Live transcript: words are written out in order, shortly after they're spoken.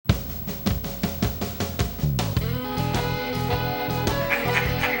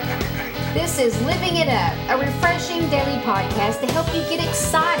is Living It Up, a refreshing daily podcast to help you get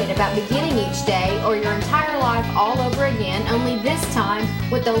excited about beginning each day or your entire life all over again, only this time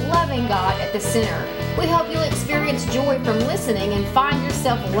with the loving God at the center. We hope you'll experience joy from listening and find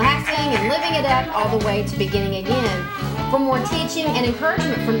yourself laughing and living it up all the way to beginning again. For more teaching and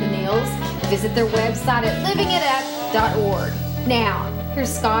encouragement from the Neils, visit their website at livingitup.org. Now,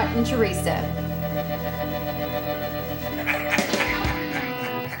 here's Scott and Teresa.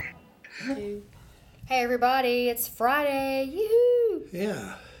 Hey everybody, it's Friday. Yoo-hoo!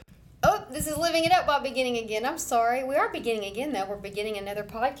 Yeah. Oh, this is Living It Up while beginning again. I'm sorry. We are beginning again though. We're beginning another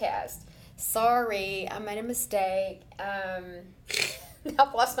podcast. Sorry, I made a mistake.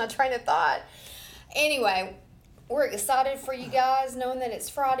 I've lost my train of thought. Anyway, we're excited for you guys knowing that it's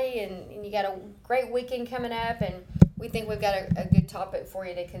Friday and you got a great weekend coming up, and we think we've got a good topic for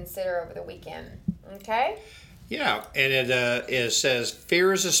you to consider over the weekend. Okay? Yeah, and it says,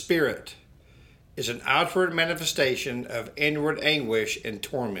 fear is a spirit. Is an outward manifestation of inward anguish and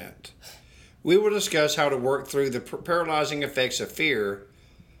torment. We will discuss how to work through the paralyzing effects of fear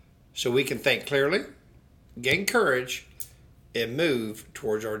so we can think clearly, gain courage, and move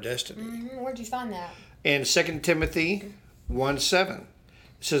towards our destiny. Where'd you find that? In 2 Timothy 1:7, it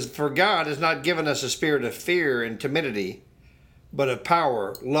says, for God has not given us a spirit of fear and timidity, but of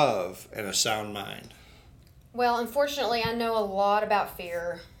power, love, and a sound mind. Well, unfortunately, I know a lot about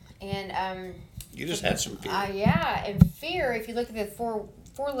fear, and you just had some fear. Yeah, and fear, if you look at the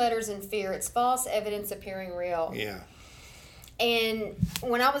four letters in fear, it's false evidence appearing real. Yeah. And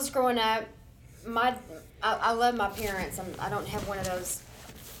when I was growing up, I love my parents. I don't have one of those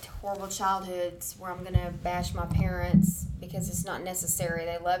horrible childhoods where I'm going to bash my parents because it's not necessary.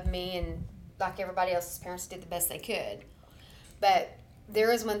 They love me, and like everybody else's parents did the best they could. But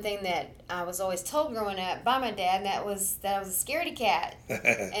there is one thing that I was always told growing up by my dad, and that was that I was a scaredy cat.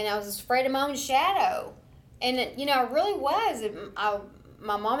 And I was afraid of my own shadow. And, I really was.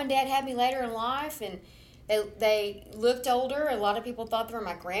 My mom and dad had me later in life, and they looked older. A lot of people thought they were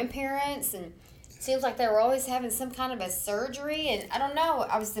my grandparents, and it seems like they were always having some kind of a surgery. And I don't know,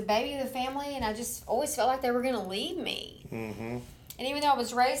 I was the baby of the family, and I just always felt like they were going to leave me. Mm-hmm. And even though I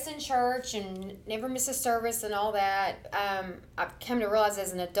was raised in church and never missed a service and all that, I've come to realize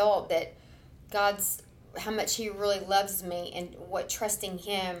as an adult that how much He really loves me and what trusting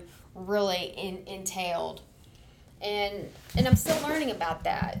Him really entailed. And I'm still learning about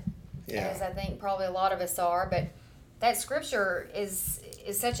that, as I think probably a lot of us are. But that scripture is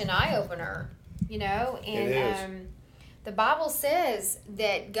such an eye-opener, And it is. The Bible says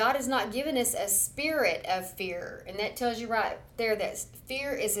that God has not given us a spirit of fear. And that tells you right there that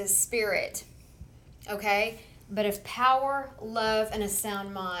fear is a spirit, okay? But of power, love, and a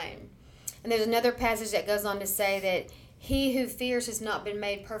sound mind. And there's another passage that goes on to say that he who fears has not been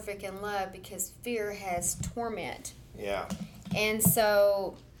made perfect in love because fear has torment. Yeah. And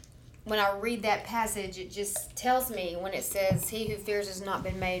so when I read that passage, it just tells me when it says he who fears has not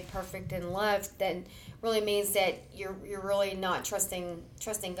been made perfect in love, then really means that you're really not trusting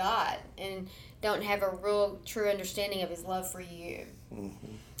God and don't have a real true understanding of His love for you.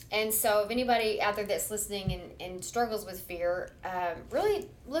 Mm-hmm. And so if anybody out there that's listening and struggles with fear, really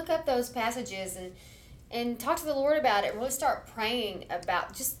look up those passages and talk to the Lord about it, and really start praying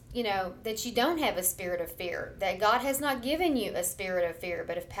about just, that you don't have a spirit of fear, that God has not given you a spirit of fear,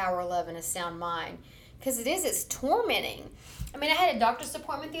 but of power, love, and a sound mind. Because it's tormenting. I mean, I had a doctor's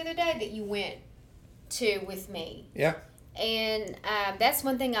appointment the other day that you went to with me. Yeah. And that's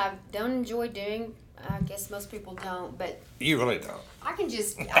one thing I don't enjoy doing. I guess most people don't, but you really don't. I can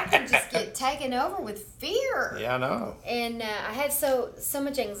just get taken over with fear. Yeah, I know. And I had so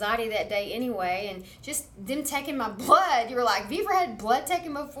much anxiety that day anyway, and just them taking my blood. You were like, have you ever had blood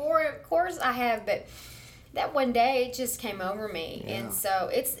taken before? Of course I have, but that one day it just came over me. Yeah. And so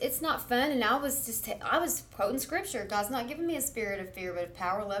it's not fun, and I was quoting scripture. God's not giving me a spirit of fear, but of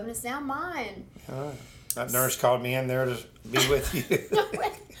power, love, and a sound mind. That nurse called me in there to be with you.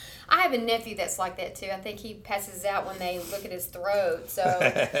 I have a nephew that's like that too. I think he passes out when they look at his throat,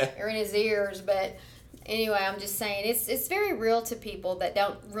 or in his ears. But anyway, I'm just saying it's very real to people that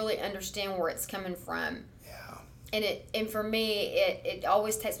don't really understand where it's coming from. Yeah. And for me, it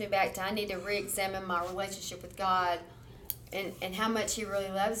always takes me back to I need to re-examine my relationship with God, and how much He really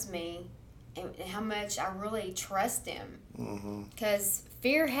loves me, and how much I really trust Him. Because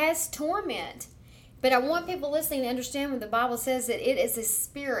fear has torment. But I want people listening to understand when the Bible says that it is a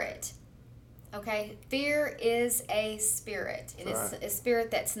spirit. Okay? Fear is a spirit. It is a spirit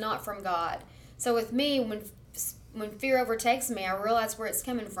that's not from God. So with me, when fear overtakes me, I realize where it's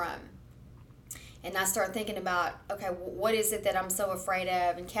coming from. and I start thinking about, okay, what is it that I'm so afraid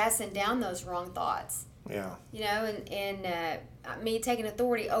of, and casting down those wrong thoughts. Yeah. You know, and me taking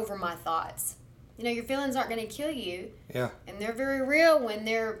authority over my thoughts. You know, your feelings aren't going to kill you. Yeah. And they're very real when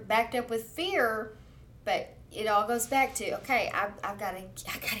they're backed up with fear, but it all goes back to, okay, I gotta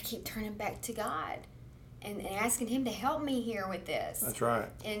keep turning back to God and asking Him to help me here with this. That's right.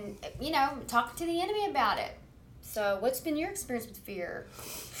 And, you know, talking to the enemy about it. So what's been your experience with fear?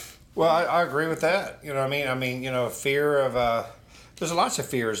 Well, I agree with that. You know what I mean? You know, fear of, there's lots of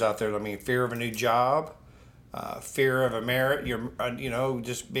fears out there. I mean, fear of a new job, fear of a marriage, you know,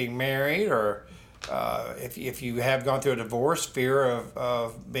 just being married, or if you have gone through a divorce, fear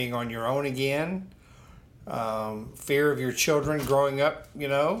of being on your own again, fear of your children growing up, you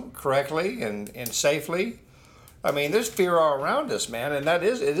know, correctly and safely. I mean, there's fear all around us, man, and it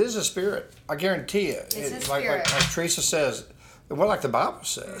is a spirit. I guarantee you. It's a like spirit. Like Teresa says, well, like the Bible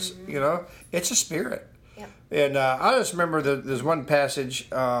says, you know, it's a spirit. Yep. And I just remember there's one passage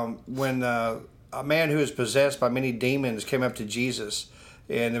when a man who was possessed by many demons came up to Jesus,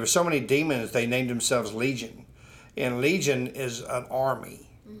 and there were so many demons they named themselves Legion, and Legion is an army.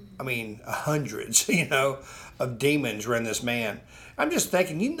 I mean, hundreds, you know, of demons were in this man. I'm just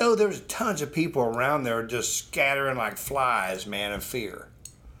thinking, you know, there's tons of people around there just scattering like flies, man, of fear.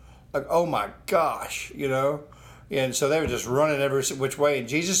 Like, oh my gosh, you know. And so they were just running every which way. And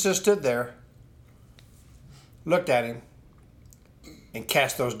Jesus just stood there, looked at him, and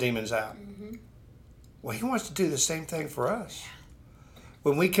cast those demons out. Mm-hmm. Well, He wants to do the same thing for us.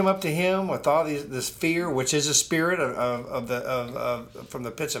 When we come up to Him with all this fear, which is a spirit from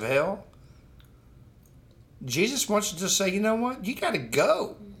the pits of hell, Jesus wants to just say, you know what? You got to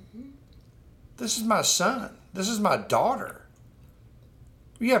go. Mm-hmm. This is my son. This is my daughter.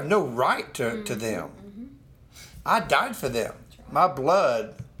 You have no right to them. Mm-hmm. I died for them. Right. My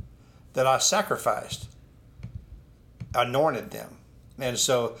blood that I sacrificed anointed them. And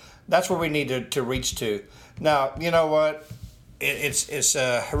so that's where we need to reach to. Now, you know what? It's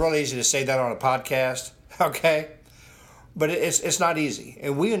really easy to say that on a podcast, okay? But it's not easy.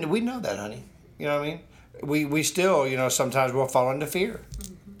 And we know that, honey. You know what I mean? We still, you know, sometimes we'll fall into fear.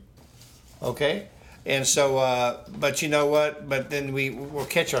 Mm-hmm. Okay? And so, but you know what? But then we'll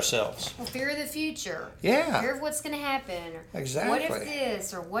catch ourselves. Well, fear of the future. Yeah. Fear of what's going to happen. Or exactly. What if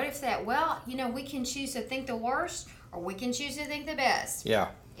this or what if that? Well, you know, we can choose to think the worst or we can choose to think the best. Yeah.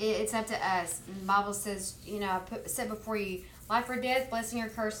 It's up to us. The Bible says, you know, I set before you life or death, blessing or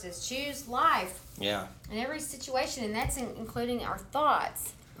curses. Choose life. Yeah. In every situation, and that's including our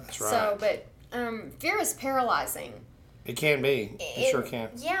thoughts. That's right. So, but fear is paralyzing. It can be. It sure can.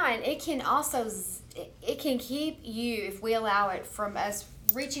 Yeah, and it can also, it can keep you, if we allow it, from us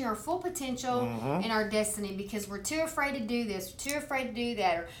reaching our full potential and our destiny, because we're too afraid to do this, too afraid to do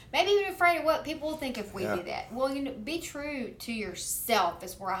that, or maybe even afraid of what people will think if we do that. Well, you know, be true to yourself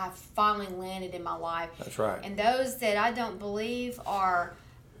is where I have finally landed in my life. That's right. And those that I don't believe are,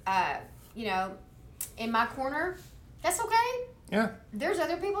 you know, in my corner, that's okay. Yeah. There's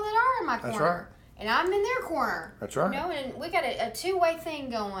other people that are in my corner. That's right. And I'm in their corner. That's right. You know, and we got a two-way thing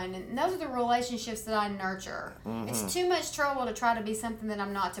going, and those are the relationships that I nurture. Mm-hmm. It's too much trouble to try to be something that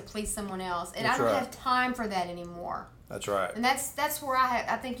I'm not to please someone else, and I don't have time for that anymore. That's right. And that's where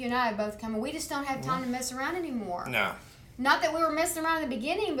I think you and I have both come. We just don't have time to mess around anymore. No. Not that we were messing around in the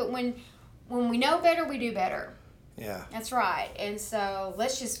beginning, but when we know better, we do better. Yeah. That's right. And so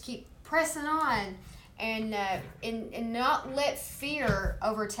let's just keep pressing on. And not let fear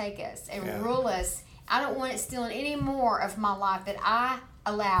overtake us and rule us. I don't want it stealing any more of my life that I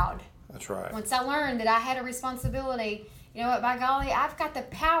allowed. That's right. Once I learned that I had a responsibility, you know what, by golly, I've got the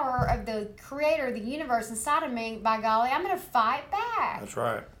power of the Creator of the universe inside of me. By golly, I'm going to fight back. That's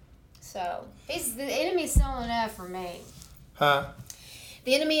right. So, the enemy's still enough for me. Huh?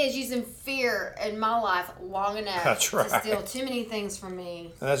 The enemy is using fear in my life long enough to steal too many things from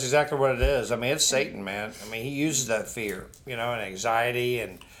me. And that's exactly what it is. I mean, it's Satan, man. I mean, he uses that fear, you know, and anxiety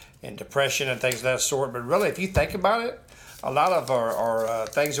and depression and things of that sort. But really, if you think about it, a lot of our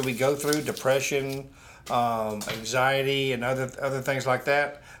things that we go through, depression, anxiety, and other things like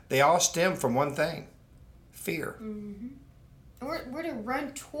that, they all stem from one thing: fear. Mm-hmm. We're to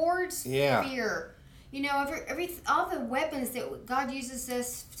run towards fear. You know, all the weapons that God uses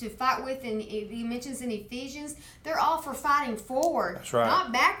us to fight with, and He mentions in Ephesians, they're all for fighting forward, That's right.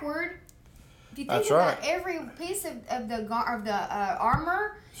 not backward. If you think about every piece of the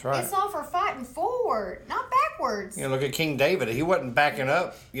armor, That's right. It's all for fighting forward, not backwards. You know, look at King David. He wasn't backing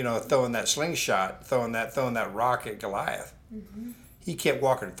up, you know, throwing that slingshot, throwing that rock at Goliath. Mm-hmm. He kept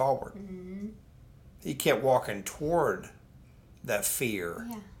walking forward. Mm-hmm. He kept walking toward that fear.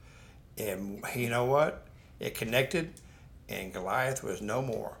 Yeah. And you know what? It connected, and Goliath was no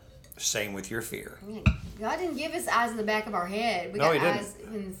more. Same with your fear. God didn't give us eyes in the back of our head. We No, got He didn't. eyes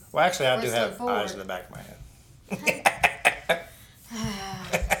in Well, actually, I do first have foot forward. eyes in the back of my head.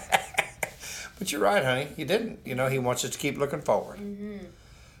 But you're right, honey. You didn't. You know, He wants us to keep looking forward. Mm-hmm.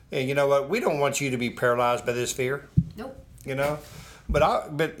 And you know what? We don't want you to be paralyzed by this fear. Nope. You know, but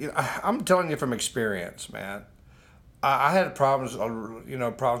I'm telling you from experience, man. I had problems,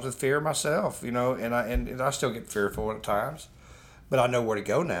 problems with fear myself. You know, and I still get fearful at times, but I know where to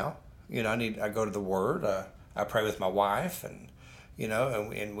go now. You know, I go to the Word. I pray with my wife, and you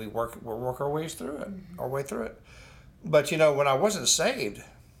know, and we work our ways through it, our way through it. But you know, when I wasn't saved,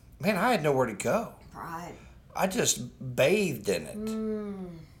 man, I had nowhere to go. Right. I just bathed in it.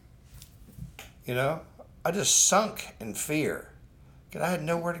 You know, I just sunk in fear because I had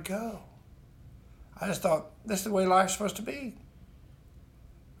nowhere to go. I just thought, this is the way life's supposed to be.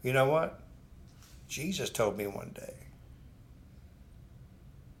 You know what? Jesus told me one day,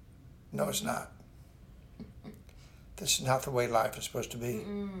 no, it's not. This is not the way life is supposed to be.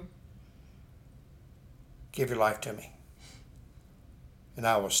 Give your life to me, and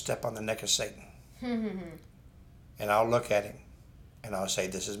I will step on the neck of Satan. And I'll look at him, and I'll say,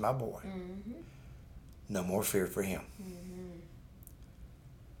 this is my boy. No more fear for him.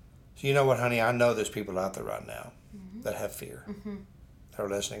 So you know what, honey? I know there's people out there right now that have fear. That are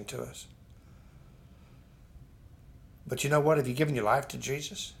listening to us. But you know what? Have you given your life to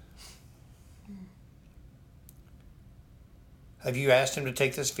Jesus? Have you asked Him to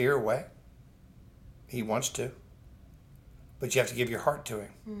take this fear away? He wants to. But you have to give your heart to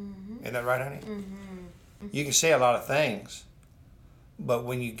Him. Isn't that right, honey? You can say a lot of things, but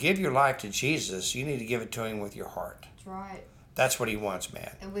when you give your life to Jesus, you need to give it to Him with your heart. That's right. That's what He wants,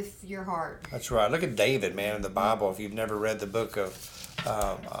 man. And with your heart. That's right. Look at David, man, in the Bible. If you've never read the book of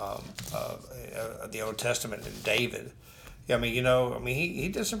the Old Testament and David, I mean, you know, he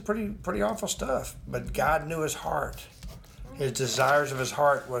did some pretty awful stuff. But God knew his heart. His desires of his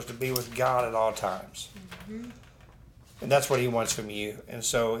heart was to be with God at all times. And that's what He wants from you. And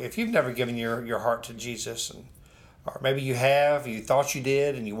so if you've never given your heart to Jesus, or maybe you have, you thought you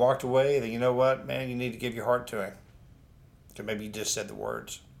did, and you walked away, then you know what, man, you need to give your heart to Him. So maybe you just said the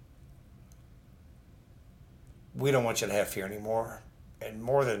words. We don't want you to have fear anymore. And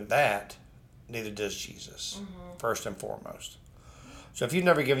more than that, neither does Jesus, first and foremost. So if you've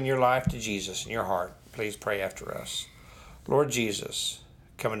never given your life to Jesus in your heart, please pray after us. Lord Jesus,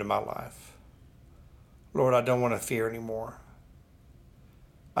 come into my life. Lord, I don't want to fear anymore.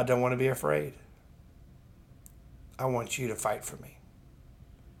 I don't want to be afraid. I want you to fight for me.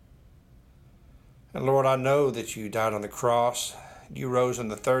 And Lord, I know that you died on the cross. You rose on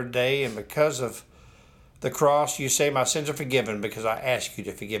the third day, and because of the cross, you say my sins are forgiven because I ask you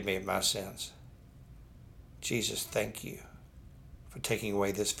to forgive me of my sins. Jesus, thank you for taking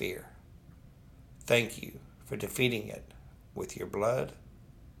away this fear. Thank you for defeating it with your blood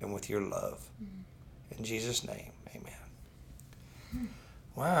and with your love. In Jesus' name, amen.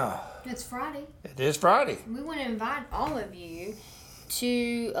 Wow. It's Friday. It is Friday. We want to invite all of you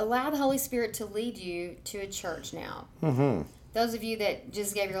to allow the Holy Spirit to lead you to a church now. Those of you that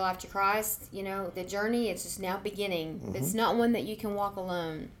just gave your life to Christ, you know, the journey is just now beginning. It's not one that you can walk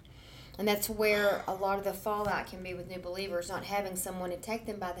alone. And that's where a lot of the fallout can be with new believers, not having someone to take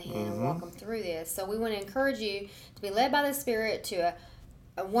them by the hand and walk them through this. So we want to encourage you to be led by the Spirit to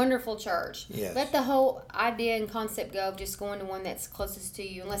a wonderful church. Yes. Let the whole idea and concept go of just going to one that's closest to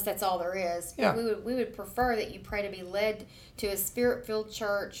you, unless that's all there is. Yeah. We would prefer that you pray to be led to a Spirit-filled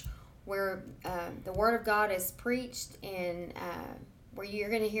church where the Word of God is preached and where you're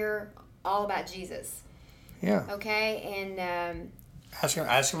going to hear all about Jesus. Yeah. Okay? And Ask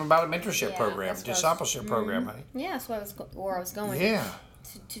him about a mentorship program, that's what discipleship program, honey. yeah, that's where I was going. Yeah.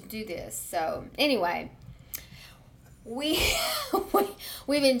 To do this. So anyway, we've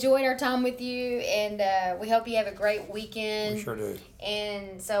enjoyed our time with you, and we hope you have a great weekend. We sure do.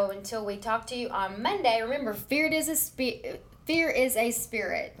 And so until we talk to you on Monday, remember, fear is a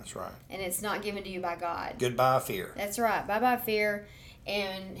spirit. That's right. And it's not given to you by God. Goodbye, fear. That's right. Bye-bye, fear.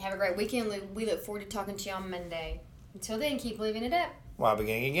 And have a great weekend. We look forward to talking to you on Monday. Until then, keep living it up. While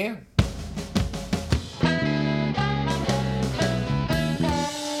beginning again.